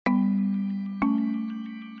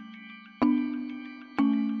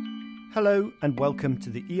Hello and welcome to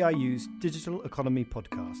the EIU's Digital Economy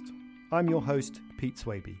Podcast. I'm your host, Pete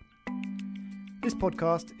Swaby. This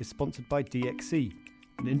podcast is sponsored by DXC,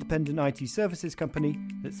 an independent IT services company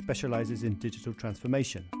that specialises in digital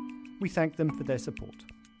transformation. We thank them for their support.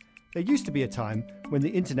 There used to be a time when the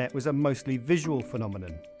internet was a mostly visual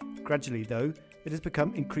phenomenon. Gradually, though, it has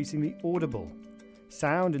become increasingly audible.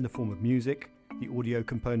 Sound in the form of music, the audio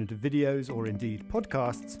component of videos, or indeed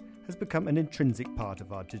podcasts, has become an intrinsic part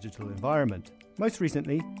of our digital environment. Most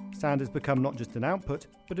recently, sound has become not just an output,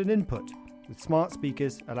 but an input, with smart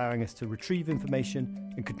speakers allowing us to retrieve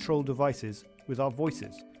information and control devices with our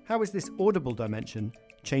voices. How is this audible dimension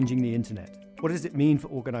changing the internet? What does it mean for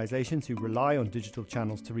organisations who rely on digital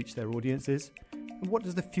channels to reach their audiences? And what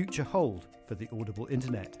does the future hold for the audible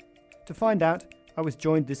internet? To find out, I was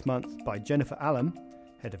joined this month by Jennifer Allam,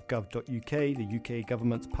 head of gov.uk, the UK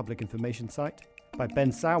government's public information site, by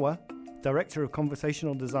Ben Sauer, Director of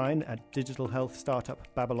Conversational Design at digital health startup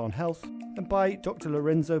Babylon Health, and by Dr.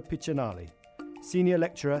 Lorenzo Piccinali, Senior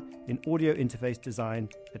Lecturer in Audio Interface Design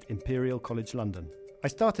at Imperial College London. I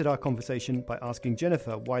started our conversation by asking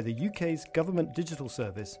Jennifer why the UK's Government Digital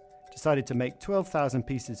Service decided to make 12,000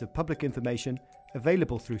 pieces of public information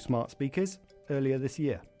available through smart speakers earlier this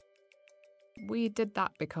year. We did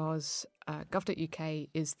that because gov.uk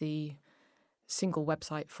is the single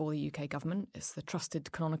website for the UK government. It's the trusted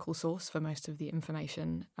canonical source for most of the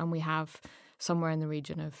information, and we have somewhere in the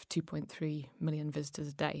region of 2.3 million visitors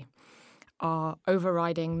a day. Our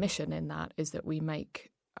overriding mission in that is that we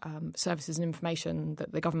make services and information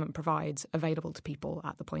that the government provides available to people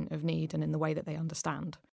at the point of need and in the way that they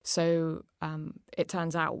understand. So it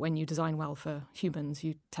turns out when you design well for humans,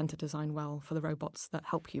 you tend to design well for the robots that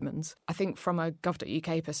help humans. I think from a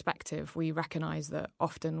gov.uk perspective, we recognise that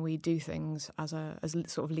often we do things as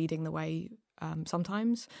sort of leading the way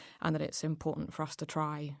sometimes, and that it's important for us to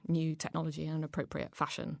try new technology in an appropriate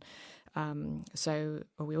fashion. So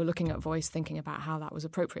we were looking at voice, thinking about how that was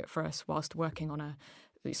appropriate for us whilst working on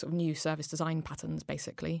these sort of new service design patterns,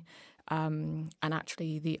 basically. And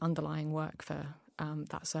actually the underlying work for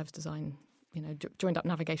that service design, joined up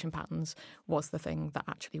navigation patterns was the thing that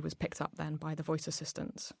actually was picked up then by the voice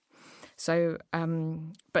assistants. So,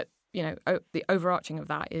 but the overarching of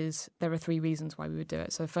that is there are three reasons why we would do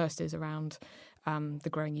it. So first is around the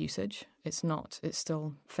growing usage. It's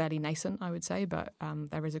still fairly nascent, I would say, but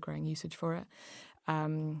there is a growing usage for it.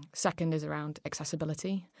 Second is around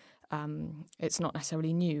accessibility. It's not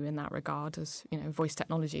necessarily new in that regard as, voice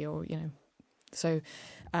technology or, So,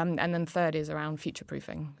 and then third is around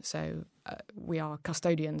future-proofing. So we are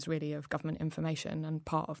custodians, really, of government information, and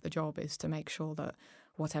part of the job is to make sure that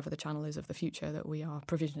whatever the channel is of the future, that we are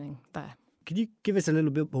provisioning there. Can you give us a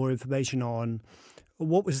little bit more information on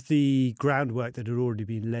what was the groundwork that had already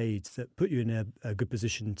been laid that put you in a good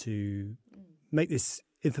position to make this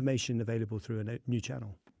information available through a new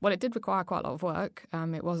channel? Well, it did require quite a lot of work.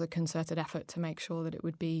 It was a concerted effort to make sure that it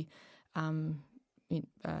would be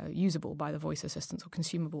usable by the voice assistants or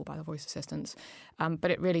consumable by the voice assistants. But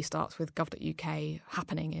it really starts with gov.uk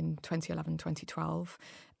happening in 2011, 2012,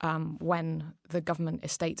 when the government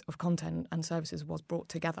estate of content and services was brought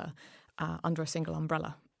together under a single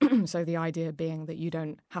umbrella. So the idea being that you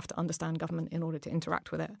don't have to understand government in order to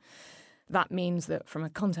interact with it. That means that from a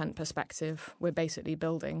content perspective, we're basically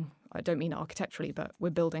building, I don't mean architecturally, but we're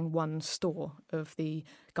building one store of the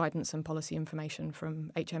guidance and policy information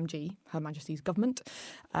from HMG, Her Majesty's Government,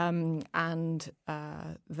 and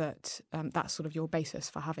that's sort of your basis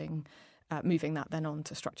for having moving that then on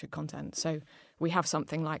to structured content. So we have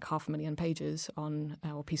something like 500,000 pages on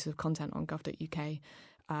or pieces of content on gov.uk.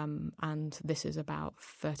 And this is about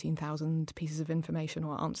 13,000 pieces of information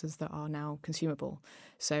or answers that are now consumable.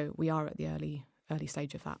 So we are at the early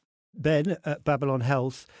stage of that. Ben, at Babylon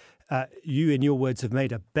Health, you, in your words, have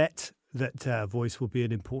made a bet that voice will be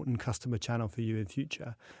an important customer channel for you in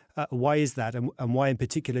future. Why is that? And why in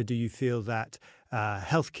particular do you feel that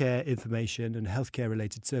healthcare information and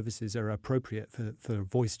healthcare-related services are appropriate for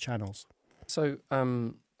voice channels? So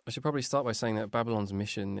I should probably start by saying that Babylon's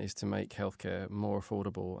mission is to make healthcare more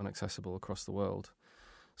affordable and accessible across the world.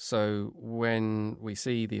 So when we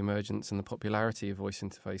see the emergence and the popularity of voice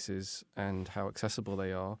interfaces and how accessible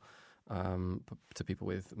they are to people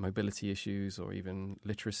with mobility issues or even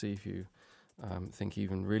literacy, if you think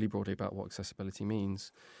even really broadly about what accessibility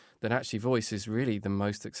means, then actually voice is really the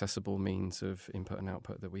most accessible means of input and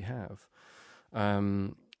output that we have.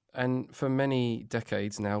 And for many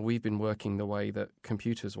decades now, we've been working the way that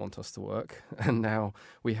computers want us to work. And now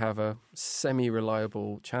we have a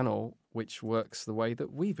semi-reliable channel which works the way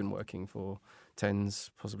that we've been working for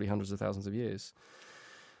tens, possibly hundreds of thousands of years.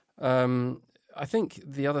 I think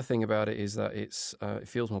the other thing about it is that it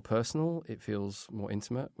feels more personal, it feels more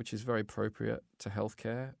intimate, which is very appropriate to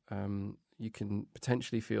healthcare. You can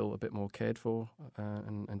potentially feel a bit more cared for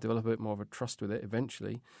and develop a bit more of a trust with it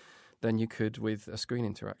eventually than you could with a screen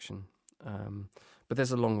interaction. But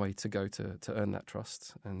there's a long way to go to earn that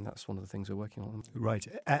trust, and that's one of the things we're working on. Right.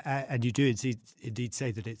 And you do indeed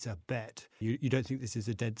say that it's a bet. You don't think this is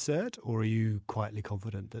a dead cert, or are you quietly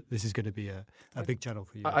confident that this is going to be a big channel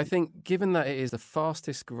for you? I think given that it is the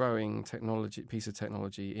fastest growing piece of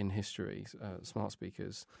technology in history, smart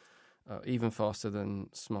speakers, even faster than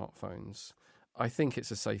smartphones, I think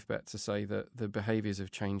it's a safe bet to say that the behaviours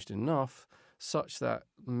have changed enough such that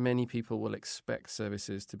many people will expect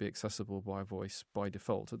services to be accessible by voice by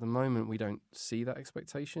default. At the moment, we don't see that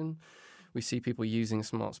expectation. We see people using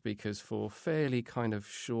smart speakers for fairly kind of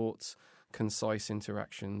short, concise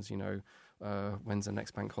interactions, when's the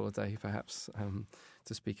next bank holiday, perhaps,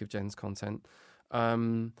 to speak of Jen's content.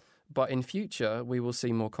 But in future, we will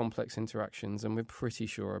see more complex interactions, and we're pretty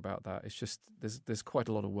sure about that. It's just there's quite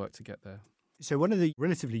a lot of work to get there. So one of the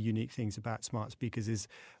relatively unique things about smart speakers is,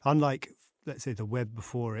 unlike, let's say, the web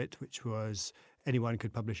before it, which was anyone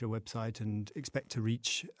could publish a website and expect to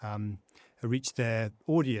reach their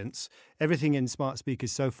audience, everything in smart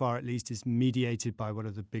speakers so far, at least, is mediated by one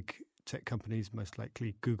of the big tech companies, most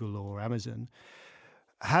likely Google or Amazon.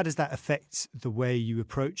 How does that affect the way you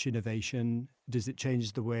approach innovation? Does it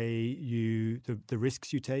change the way the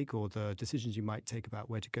risks you take or the decisions you might take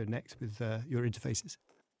about where to go next with your interfaces?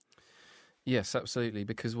 Yes, absolutely,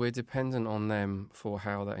 because we're dependent on them for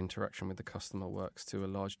how that interaction with the customer works to a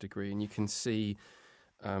large degree. And you can see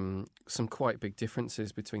some quite big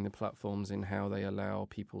differences between the platforms in how they allow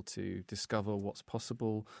people to discover what's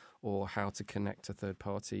possible or how to connect to third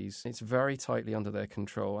parties. It's very tightly under their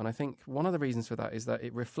control. And I think one of the reasons for that is that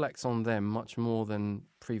it reflects on them much more than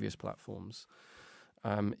previous platforms.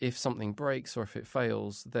 If something breaks or if it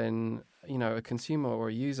fails, then a consumer or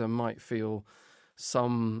a user might feel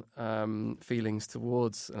some feelings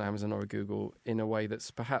towards an Amazon or a Google in a way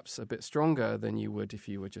that's perhaps a bit stronger than you would if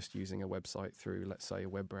you were just using a website through, let's say, a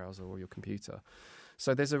web browser or your computer.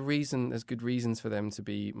 So there's good reasons for them to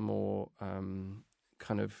be more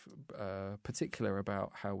particular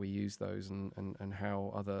about how we use those and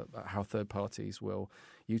how third parties will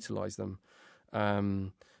utilize them.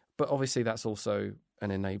 But obviously that's also an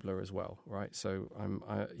enabler as well, right? So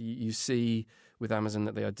you see with Amazon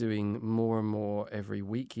that they are doing more and more every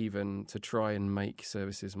week even to try and make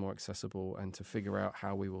services more accessible and to figure out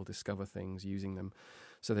how we will discover things using them.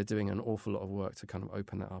 So they're doing an awful lot of work to kind of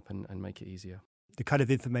open that up and make it easier. The kind of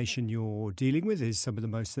information you're dealing with is some of the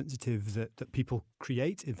most sensitive that people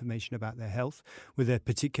create, information about their health. Were there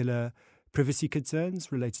particular privacy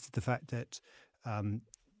concerns related to the fact that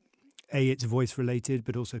it's voice related,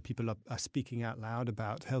 but also people are speaking out loud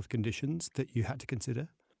about health conditions that you had to consider?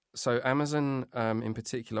 So Amazon in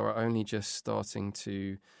particular are only just starting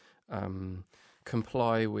to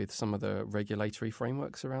comply with some of the regulatory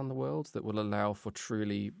frameworks around the world that will allow for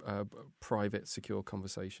truly private, secure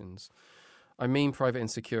conversations. I mean private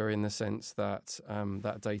and secure in the sense that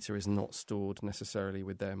that data is not stored necessarily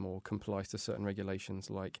with them or complies to certain regulations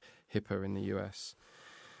like HIPAA in the US.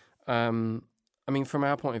 From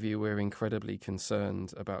our point of view, we're incredibly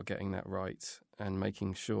concerned about getting that right and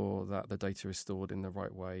making sure that the data is stored in the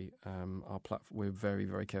right way. We're very,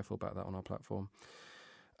 very careful about that on our platform.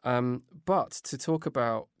 But to talk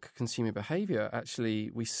about consumer behavior,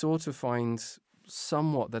 actually, we sort of find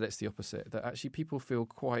somewhat that it's the opposite, that actually people feel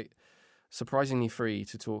quite surprisingly free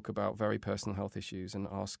to talk about very personal health issues and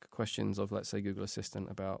ask questions of, let's say, Google Assistant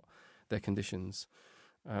about their conditions.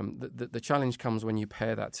 The challenge comes when you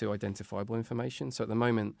pair that to identifiable information. So at the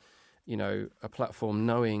moment, a platform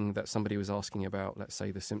knowing that somebody was asking about, let's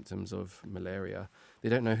say, the symptoms of malaria, they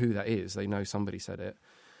don't know who that is. They know somebody said it.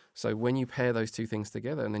 So when you pair those two things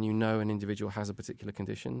together and then an individual has a particular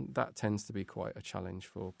condition, that tends to be quite a challenge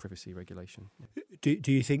for privacy regulation.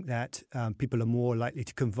 Do you think that people are more likely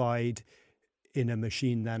to confide in a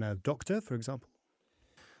machine than a doctor, for example?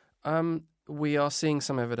 We are seeing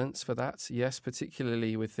some evidence for that, yes,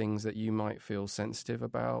 particularly with things that you might feel sensitive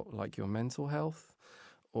about, like your mental health,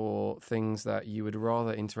 or things that you would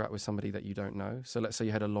rather interact with somebody that you don't know. So let's say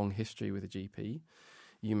you had a long history with a GP.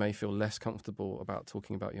 You may feel less comfortable about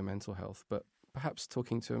talking about your mental health, but perhaps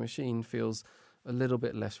talking to a machine feels a little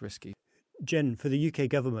bit less risky. Jen, for the UK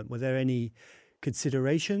government, were there any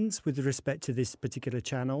considerations with respect to this particular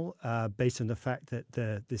channel based on the fact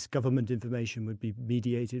that this government information would be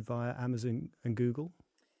mediated via Amazon and Google?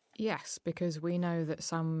 Yes, because we know that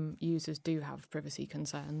some users do have privacy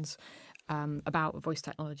concerns about voice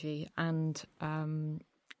technology, and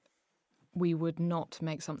we would not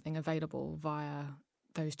make something available via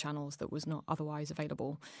those channels that was not otherwise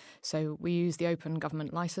available. So we use the Open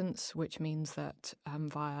Government License, which means that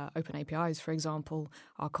via open APIs, for example,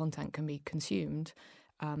 our content can be consumed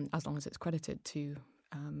as long as it's credited to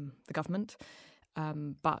the government.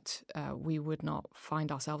 But we would not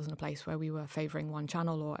find ourselves in a place where we were favouring one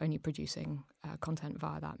channel or only producing content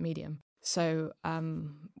via that medium. So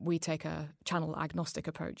we take a channel agnostic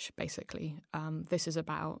approach, basically. This is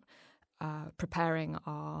about preparing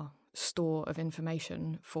our store of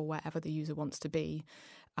information for wherever the user wants to be.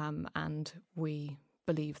 And we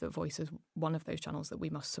believe that voice is one of those channels that we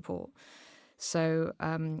must support. So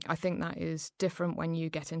I think that is different when you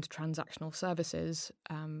get into transactional services,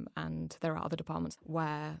 and there are other departments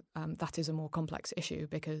where that is a more complex issue,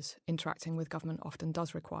 because interacting with government often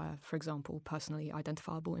does require, for example, personally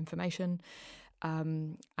identifiable information.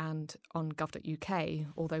 And on gov.uk,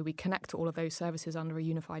 although we connect to all of those services under a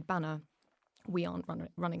unified banner, we aren't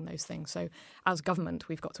running those things. So as government,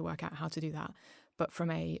 we've got to work out how to do that. But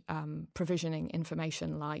from a provisioning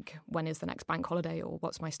information like when is the next bank holiday or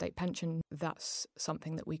what's my state pension, that's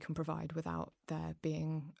something that we can provide without there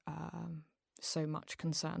being so much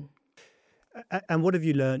concern. And what have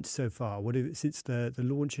you learnt so far? Since the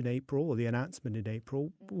launch in April, or the announcement in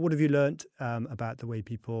April, what have you learnt about the way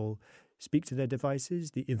people speak to their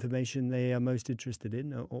devices, the information they are most interested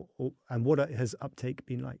in, and what has uptake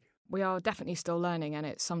been like? We are definitely still learning, and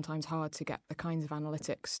it's sometimes hard to get the kinds of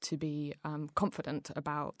analytics to be confident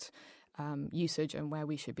about usage and where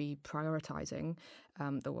we should be prioritising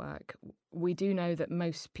the work. We do know that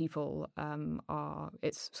most people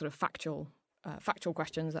it's sort of factual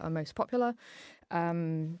questions that are most popular.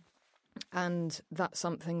 And that's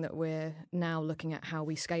something that we're now looking at how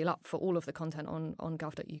we scale up for all of the content on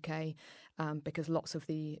gov.uk, because lots of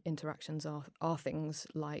the interactions are things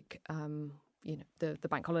like the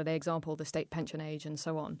bank holiday example, the state pension age, and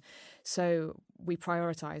so on. So we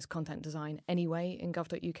prioritise content design anyway in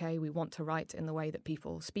gov.uk. We want to write in the way that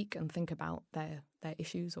people speak and think about their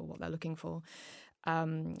issues or what they're looking for.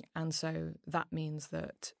 And so that means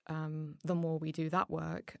that the more we do that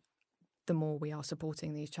work, the more we are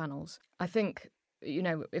supporting these channels. I think,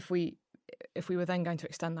 if we were then going to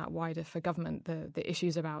extend that wider for government, the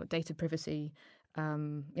issues about data privacy,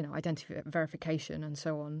 identity verification and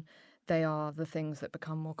so on, they are the things that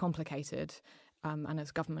become more complicated. And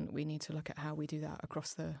as government, we need to look at how we do that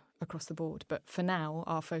across the board. But for now,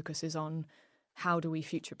 our focus is on how do we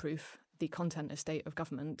future-proof the content estate of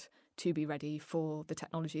government to be ready for the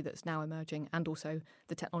technology that's now emerging, and also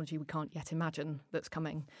the technology we can't yet imagine that's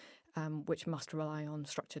coming, which must rely on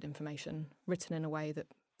structured information written in a way that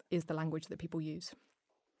is the language that people use.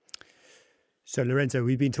 So, Lorenzo,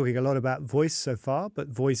 we've been talking a lot about voice so far, but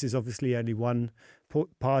voice is obviously only one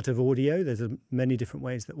part of audio. There's many different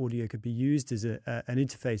ways that audio could be used as an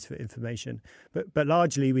interface for information. But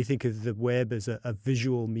largely, we think of the web as a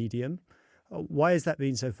visual medium. Why has that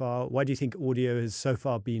been so far? Why do you think audio has so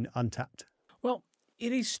far been untapped? Well,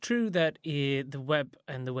 it is true that the web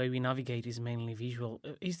and the way we navigate is mainly visual.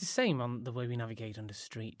 It's the same on the way we navigate on the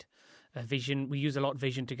street. Vision, we use a lot of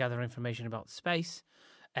vision to gather information about space,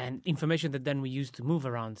 and information that then we use to move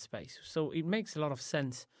around space. So it makes a lot of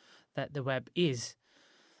sense that the web is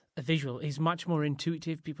a visual, is much more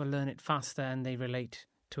intuitive. People learn it faster and they relate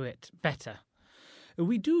to it better.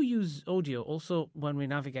 We do use audio also when we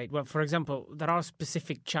navigate. Well, for example, there are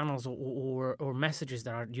specific channels or messages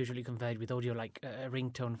that are usually conveyed with audio, like a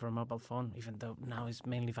ringtone for a mobile phone, even though now it's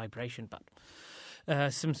mainly vibration,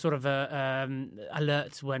 but some sort of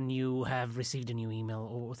alerts when you have received a new email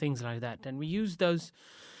or things like that. And we use those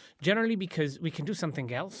generally because we can do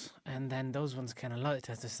something else, and then those ones can alert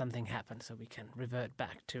us that something happened, so we can revert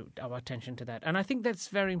back to our attention to that. And I think that's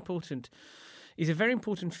very important. Is a very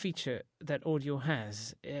important feature that audio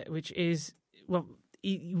has, which is, well,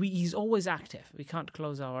 he's always active. We can't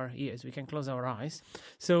close our ears. We can close our eyes.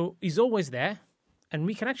 So he's always there. And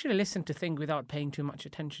we can actually listen to things without paying too much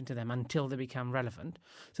attention to them until they become relevant.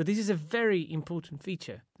 So this is a very important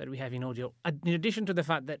feature that we have in audio, in addition to the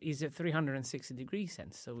fact that it's a 360-degree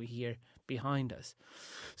sense, so we hear behind us.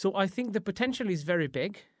 So I think the potential is very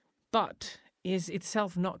big, but is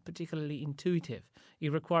itself not particularly intuitive.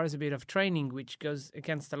 It requires a bit of training, which goes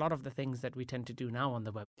against a lot of the things that we tend to do now on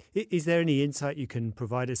the web. Is there any insight you can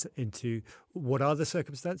provide us into what are the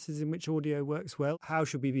circumstances in which audio works well? How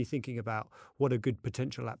should we be thinking about what are good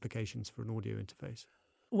potential applications for an audio interface?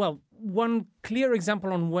 Well, one clear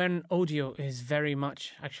example on when audio is very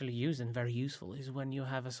much actually used and very useful is when you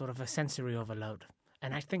have a sort of a sensory overload.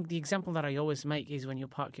 And I think the example that I always make is when you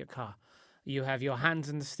park your car You have your hands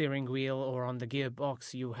on the steering wheel or on the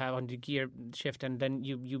gearbox. You have on the gear shift, and then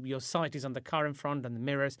your sight is on the car in front and the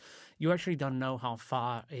mirrors. You actually don't know how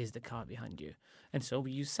far is the car behind you. And so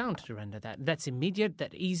we use sound to render that. That's immediate,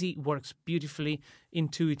 that's easy, works beautifully,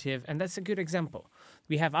 intuitive, and that's a good example.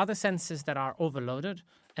 We have other senses that are overloaded,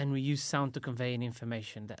 and we use sound to convey an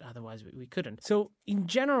information that otherwise we couldn't. So in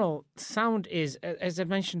general, sound is, as I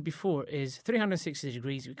mentioned before, is 360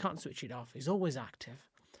 degrees. We can't switch it off. It's always active.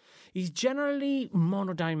 It's generally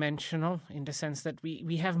monodimensional in the sense that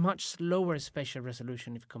we have much lower spatial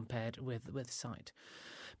resolution if compared with sight.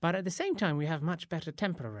 But at the same time, we have much better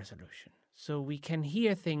temporal resolution. So we can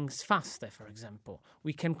hear things faster, for example.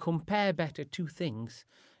 We can compare better two things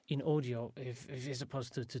in audio if as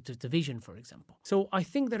opposed to vision, for example. So I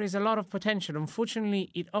think there is a lot of potential. Unfortunately,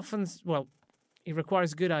 it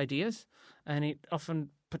requires good ideas, and it often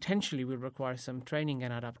potentially will require some training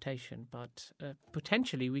and adaptation. But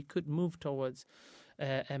potentially we could move towards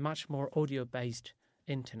a much more audio-based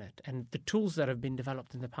internet. And the tools that have been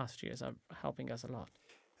developed in the past years are helping us a lot.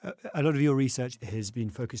 A lot of your research has been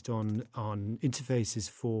focused on interfaces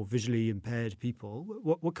for visually impaired people.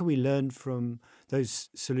 What can we learn from those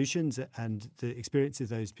solutions and the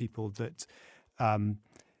experiences of those people that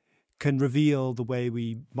can reveal the way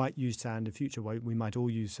we might use sound in future, way we might all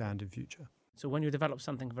use sound in future? So when you develop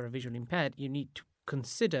something for a visually impaired, you need to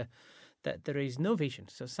consider that there is no vision.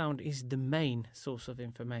 So sound is the main source of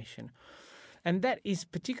information. And that is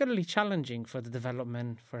particularly challenging for the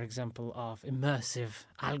development, for example, of immersive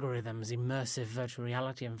algorithms, immersive virtual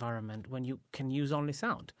reality environment when you can use only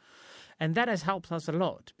sound. And that has helped us a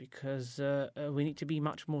lot because we need to be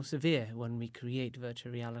much more severe when we create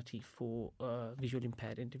virtual reality for visually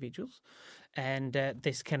impaired individuals. And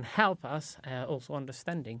this can help us also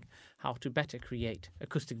understanding how to better create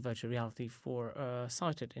acoustic virtual reality for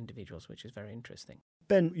sighted individuals, which is very interesting.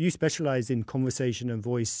 Ben, you specialize in conversation and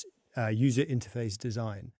voice user interface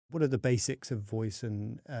design. What are the basics of voice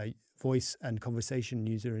and conversation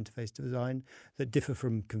user interface design that differ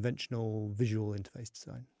from conventional visual interface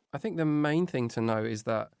design? I think the main thing to know is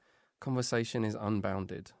that conversation is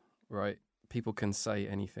unbounded, right? People can say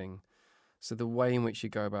anything. So the way in which you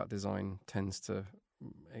go about design tends to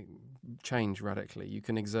change radically. You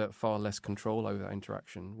can exert far less control over that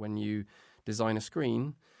interaction. When you design a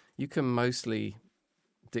screen, you can mostly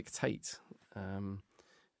dictate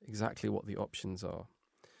exactly what the options are.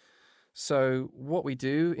 So what we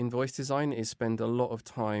do in voice design is spend a lot of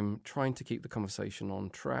time trying to keep the conversation on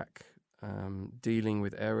track, dealing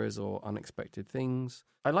with errors or unexpected things.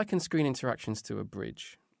 I liken screen interactions to a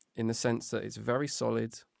bridge in the sense that it's very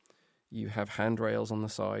solid. You have handrails on the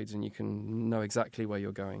sides and you can know exactly where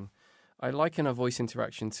you're going. I liken a voice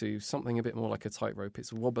interaction to something a bit more like a tightrope.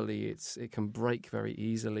 It's wobbly. It can break very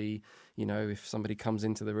easily. You know, if somebody comes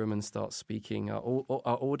into the room and starts speaking, our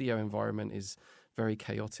audio environment is very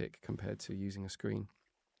chaotic compared to using a screen.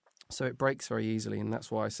 So it breaks very easily, and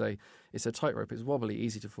that's why I say it's a tightrope. It's wobbly,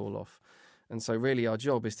 easy to fall off. And so really our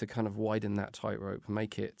job is to kind of widen that tightrope,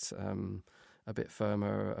 make it a bit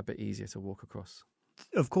firmer, a bit easier to walk across.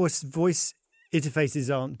 Of course, voice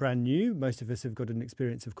interfaces aren't brand new. Most of us have got an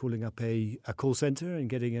experience of calling up a call center and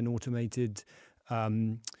getting an automated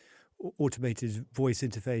voice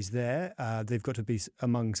interface there. They've got to be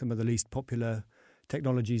among some of the least popular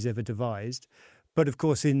technologies ever devised. But of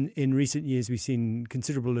course, in recent years, we've seen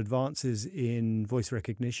considerable advances in voice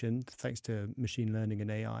recognition thanks to machine learning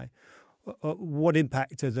and AI. What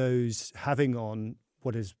impact are those having on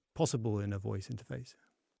what is possible in a voice interface?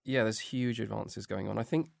 Yeah, there's huge advances going on. I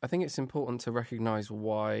think it's important to recognise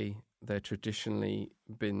why they're traditionally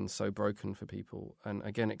been so broken for people. And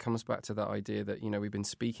again, it comes back to that idea that, you know, we've been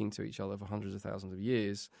speaking to each other for hundreds of thousands of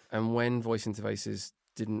years. And when voice interfaces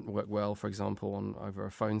didn't work well, for example, over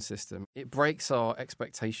a phone system, it breaks our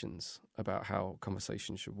expectations about how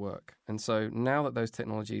conversation should work. And so now that those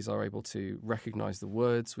technologies are able to recognise the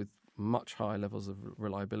words with much higher levels of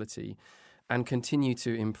reliability and continue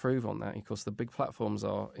to improve on that, because the big platforms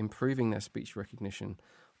are improving their speech recognition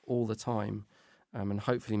all the time, and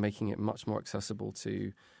hopefully making it much more accessible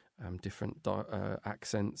to different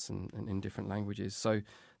accents and in different languages. So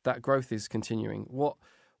that growth is continuing.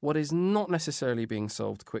 What is not necessarily being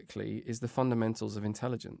solved quickly is the fundamentals of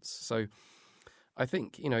intelligence. So I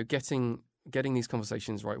think, you know, getting these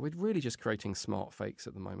conversations right, we're really just creating smart fakes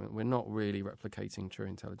at the moment. We're not really replicating true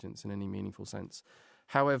intelligence in any meaningful sense.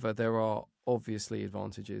 However, there are obviously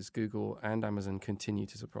advantages. Google and Amazon continue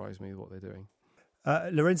to surprise me with what they're doing.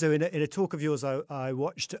 Lorenzo, in a talk of yours I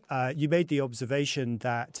watched, you made the observation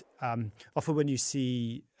that often when you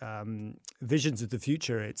see visions of the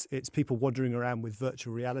future, it's people wandering around with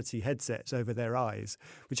virtual reality headsets over their eyes,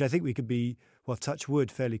 which I think we could be, well, touch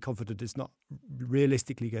wood, fairly confident is not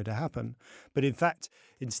realistically going to happen. But in fact,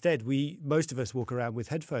 instead, most of us walk around with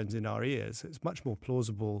headphones in our ears. It's much more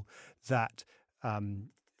plausible that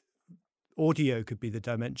audio could be the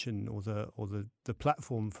dimension or the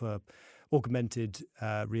platform for augmented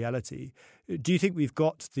reality. Do you think we've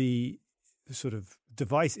got the sort of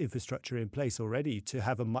device infrastructure in place already to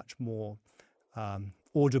have a much more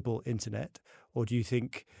audible internet, or do you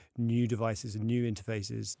think new devices and new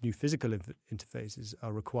interfaces, new physical interfaces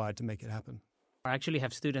are required to make it happen? I actually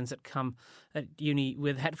have students that come at uni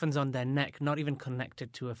with headphones on their neck, not even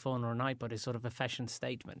connected to a phone or an iPod. It's sort of a fashion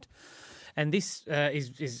statement. And this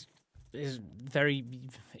is very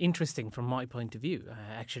interesting from my point of view.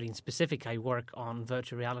 Actually, in specific, I work on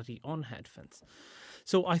virtual reality on headphones.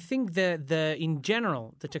 So I think in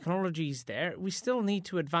general, the technology is there. We still need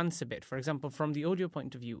to advance a bit. For example, from the audio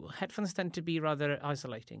point of view, headphones tend to be rather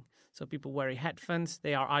isolating. So people wearing headphones,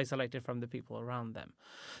 they are isolated from the people around them.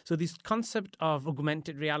 So this concept of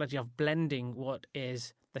augmented reality, of blending what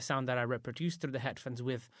is the sound that I reproduce through the headphones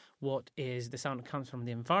with what is the sound that comes from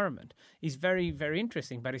the environment, is very, very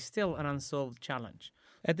interesting, but it's still an unsolved challenge.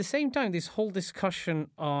 At the same time, this whole discussion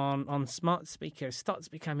on smart speakers starts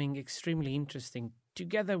becoming extremely interesting,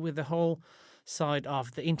 together with the whole side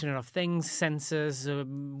of the Internet of Things, sensors,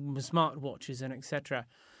 smartwatches, and etc.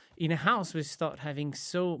 In a house, we start having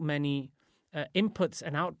so many inputs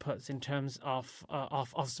and outputs in terms of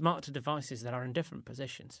smart devices that are in different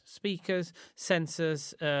positions. Speakers,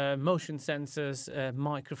 sensors, motion sensors,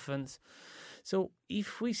 microphones. So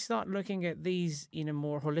if we start looking at these in a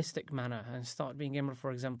more holistic manner and start being able,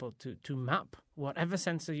 for example, to map whatever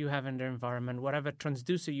sensor you have in the environment, whatever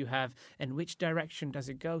transducer you have, and which direction does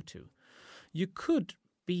it go to, you could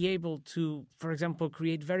be able to, for example,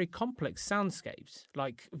 create very complex soundscapes,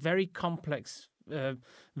 like very complex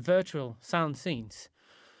virtual sound scenes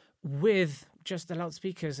with just the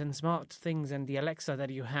loudspeakers and smart things and the Alexa that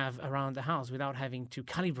you have around the house without having to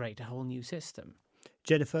calibrate a whole new system.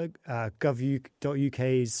 Jennifer,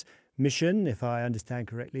 gov.uk's mission, if I understand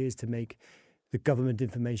correctly, is to make the government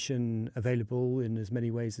information available in as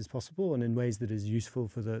many ways as possible and in ways that is useful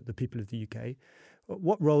for the people of the UK.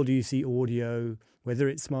 What role do you see audio, whether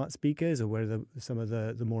it's smart speakers or whether some of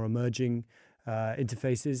the more emerging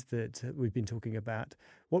interfaces that we've been talking about,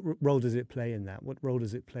 what role does it play in that? What role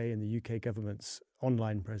does it play in the UK government's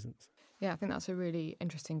online presence? Yeah, I think that's a really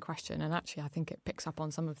interesting question. And actually, I think it picks up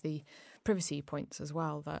on some of the privacy points as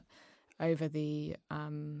well, that over the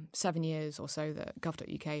 7 years or so that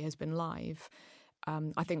gov.uk has been live,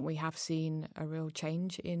 I think we have seen a real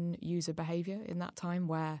change in user behaviour in that time,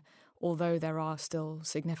 where although there are still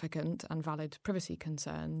significant and valid privacy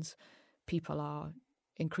concerns, people are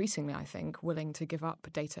increasingly, I think, willing to give up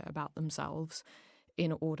data about themselves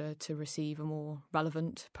in order to receive a more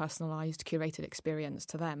relevant, personalised, curated experience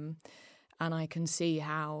to them. And I can see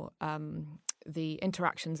how the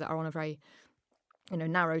interactions that are on a very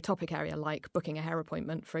narrow topic area, like booking a hair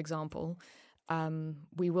appointment, for example,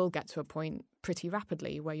 we will get to a point pretty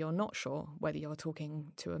rapidly where you're not sure whether you're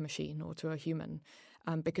talking to a machine or to a human,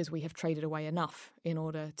 because we have traded away enough in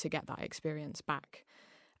order to get that experience back.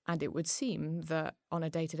 And it would seem that on a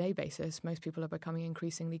day-to-day basis, most people are becoming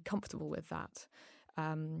increasingly comfortable with that.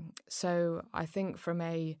 So I think from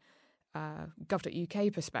a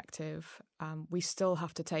gov.uk perspective, we still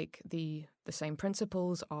have to take the same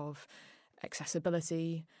principles of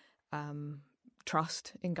accessibility,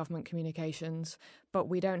 trust in government communications, but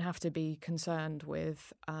we don't have to be concerned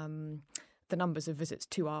with the numbers of visits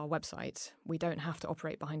to our website. We don't have to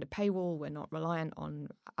operate behind a paywall. We're not reliant on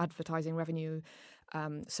advertising revenue.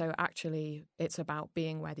 So actually, it's about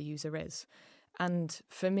being where the user is. And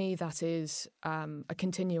for me, that is a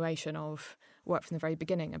continuation of work from the very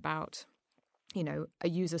beginning about, a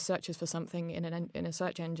user searches for something in a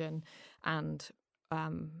search engine, and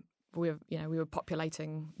we were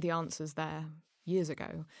populating the answers there years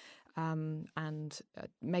ago, and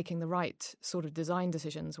making the right sort of design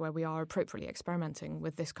decisions where we are appropriately experimenting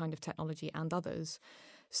with this kind of technology and others,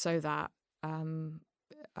 so that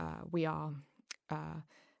we are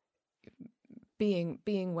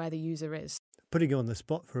being where the user is. Putting you on the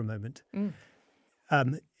spot for a moment,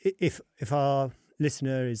 if our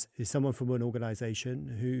listener is someone from an organisation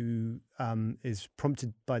who is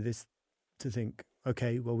prompted by this to think,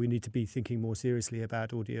 okay, well, we need to be thinking more seriously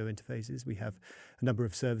about audio interfaces. We have a number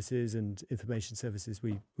of services and information services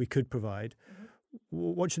we could provide. Mm-hmm.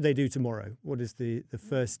 What should they do tomorrow? What is the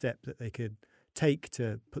first step that they could take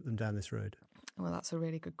to put them down this road? Well, that's a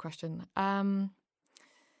really good question.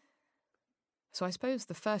 So I suppose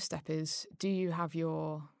the first step is, do you have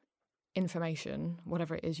your information,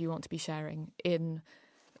 whatever it is you want to be sharing, in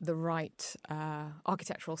the right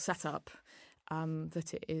architectural setup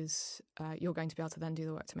that it is you're going to be able to then do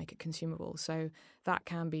the work to make it consumable. So that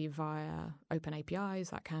can be via open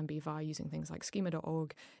APIs, that can be via using things like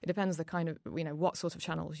schema.org. It depends the kind of, what sort of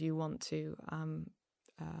channels you want to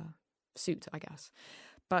suit, I guess.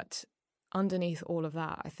 But underneath all of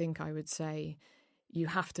that, I think I would say you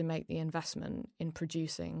have to make the investment in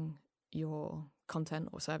producing your content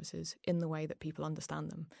or services in the way that people understand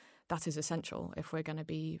them. That is essential if we're going to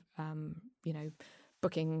be,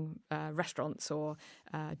 booking restaurants or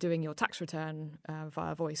doing your tax return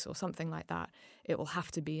via voice or something like that. It will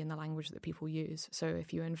have to be in the language that people use. So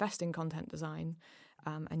if you invest in content design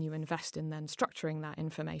and you invest in then structuring that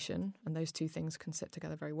information, and those two things can sit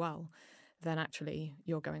together very well, then actually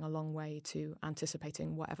you're going a long way to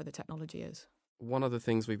anticipating whatever the technology is. One of the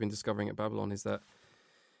things we've been discovering at Babylon is that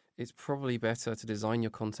it's probably better to design your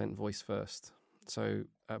content voice first. So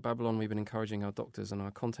at Babylon, we've been encouraging our doctors and our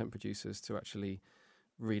content producers to actually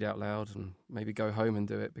read out loud and maybe go home and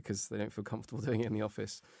do it because they don't feel comfortable doing it in the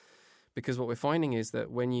office. Because what we're finding is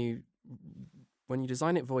that when you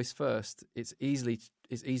design it voice first, it's easy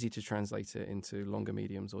to translate it into longer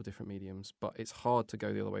mediums or different mediums, but it's hard to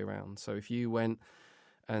go the other way around. So if you went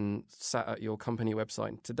and sat at your company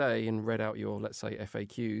website today and read out your, let's say,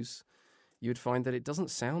 FAQs, you'd find that it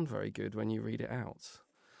doesn't sound very good when you read it out.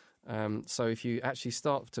 So if you actually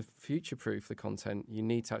start to future-proof the content, you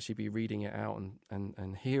need to actually be reading it out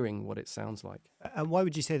and hearing what it sounds like. And why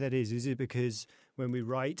would you say that is? Is it because when we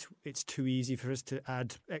write, it's too easy for us to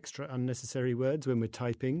add extra unnecessary words when we're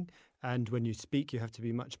typing, and when you speak, you have to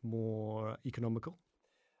be much more economical?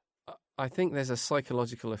 I think there's a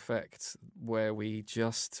psychological effect where we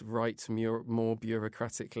just write more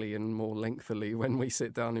bureaucratically and more lengthily when we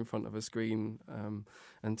sit down in front of a screen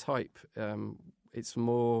and type. It's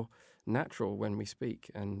more natural when we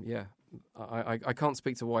speak. And yeah, I can't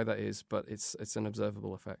speak to why that is, but it's an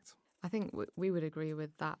observable effect. I think we would agree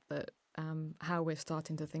with that how we're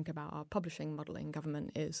starting to think about our publishing model in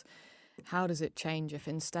government is, how does it change if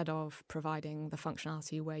instead of providing the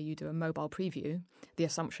functionality where you do a mobile preview, the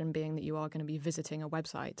assumption being that you are going to be visiting a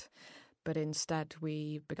website, but instead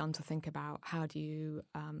we've begun to think about how do you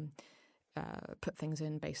put things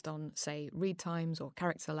in based on, say, read times or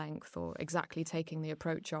character length, or exactly taking the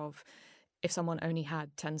approach of, if someone only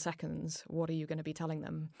had 10 seconds, what are you going to be telling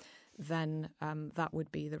them? Then that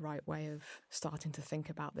would be the right way of starting to think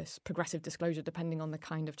about this progressive disclosure depending on the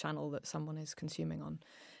kind of channel that someone is consuming on.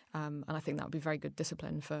 And I think that would be very good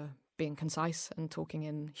discipline for being concise and talking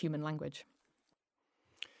in human language.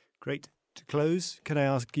 Great. To close, can I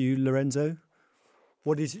ask you, Lorenzo,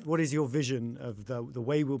 what is your vision of the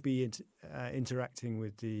way we'll be interacting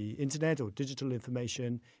with the internet or digital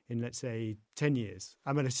information in, let's say, 10 years?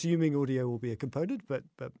 I'm assuming audio will be a component, but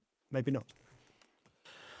maybe not.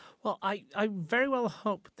 Well, I very well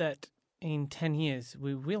hope that in 10 years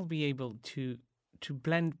we will be able to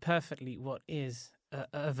blend perfectly what is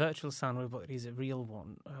a virtual sound with what is a real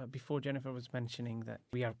one. Before, Jennifer was mentioning that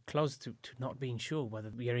we are close to not being sure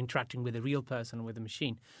whether we are interacting with a real person or with a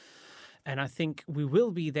machine. And I think we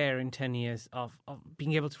will be there in 10 years of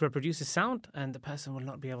being able to reproduce a sound, and the person will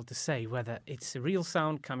not be able to say whether it's a real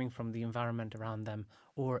sound coming from the environment around them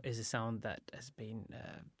or is a sound that has been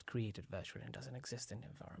created virtually and doesn't exist in the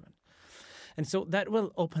environment. And so that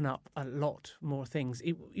will open up a lot more things.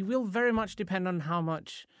 It will very much depend on how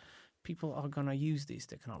much people are going to use this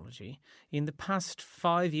technology. In the past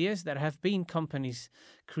 5 years, there have been companies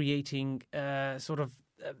creating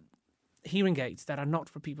hearing aids that are not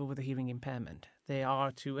for people with a hearing impairment. They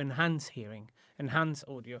are to enhance hearing, enhance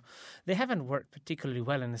audio. They haven't worked particularly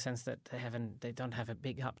well in the sense that they don't have a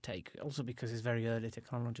big uptake, also because it's very early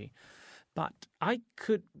technology. But I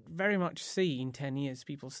could very much see in 10 years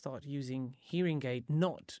people start using hearing aid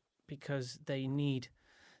not because they need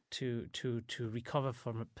to recover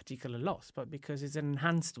from a particular loss, but because it's an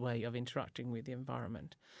enhanced way of interacting with the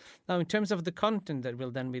environment. Now, in terms of the content that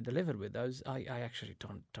will then be delivered with those, I actually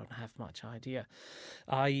don't have much idea.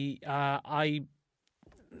 I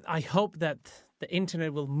hope that the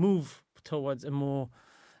internet will move towards a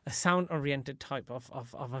sound-oriented type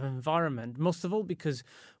of an environment, most of all because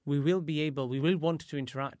we will want to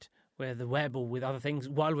interact with the web or with other things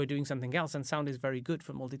while we're doing something else, and sound is very good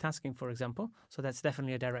for multitasking, for example. So that's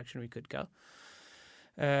definitely a direction we could go.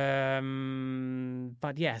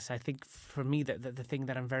 But yes, I think for me the thing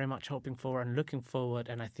that I'm very much hoping for and looking forward,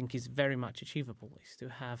 and I think is very much achievable, is to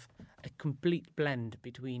have a complete blend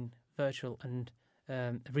between virtual and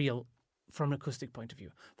real from an acoustic point of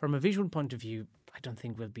view. From a visual point of view, I don't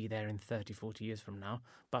think we'll be there in 30, 40 years from now.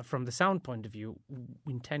 But from the sound point of view,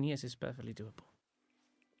 in 10 years, it's perfectly doable.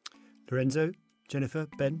 Lorenzo, Jennifer,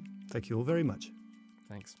 Ben, thank you all very much.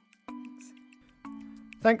 Thanks.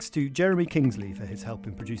 Thanks to Jeremy Kingsley for his help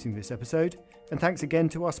in producing this episode, and thanks again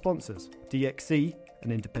to our sponsors, DXC,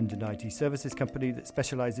 an independent IT services company that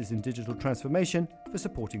specialises in digital transformation, for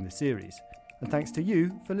supporting the series. And thanks to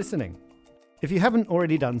you for listening. If you haven't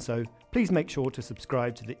already done so, please make sure to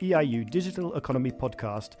subscribe to the EIU Digital Economy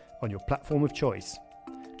podcast on your platform of choice.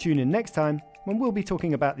 Tune in next time when we'll be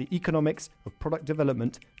talking about the economics of product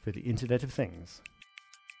development for the Internet of Things.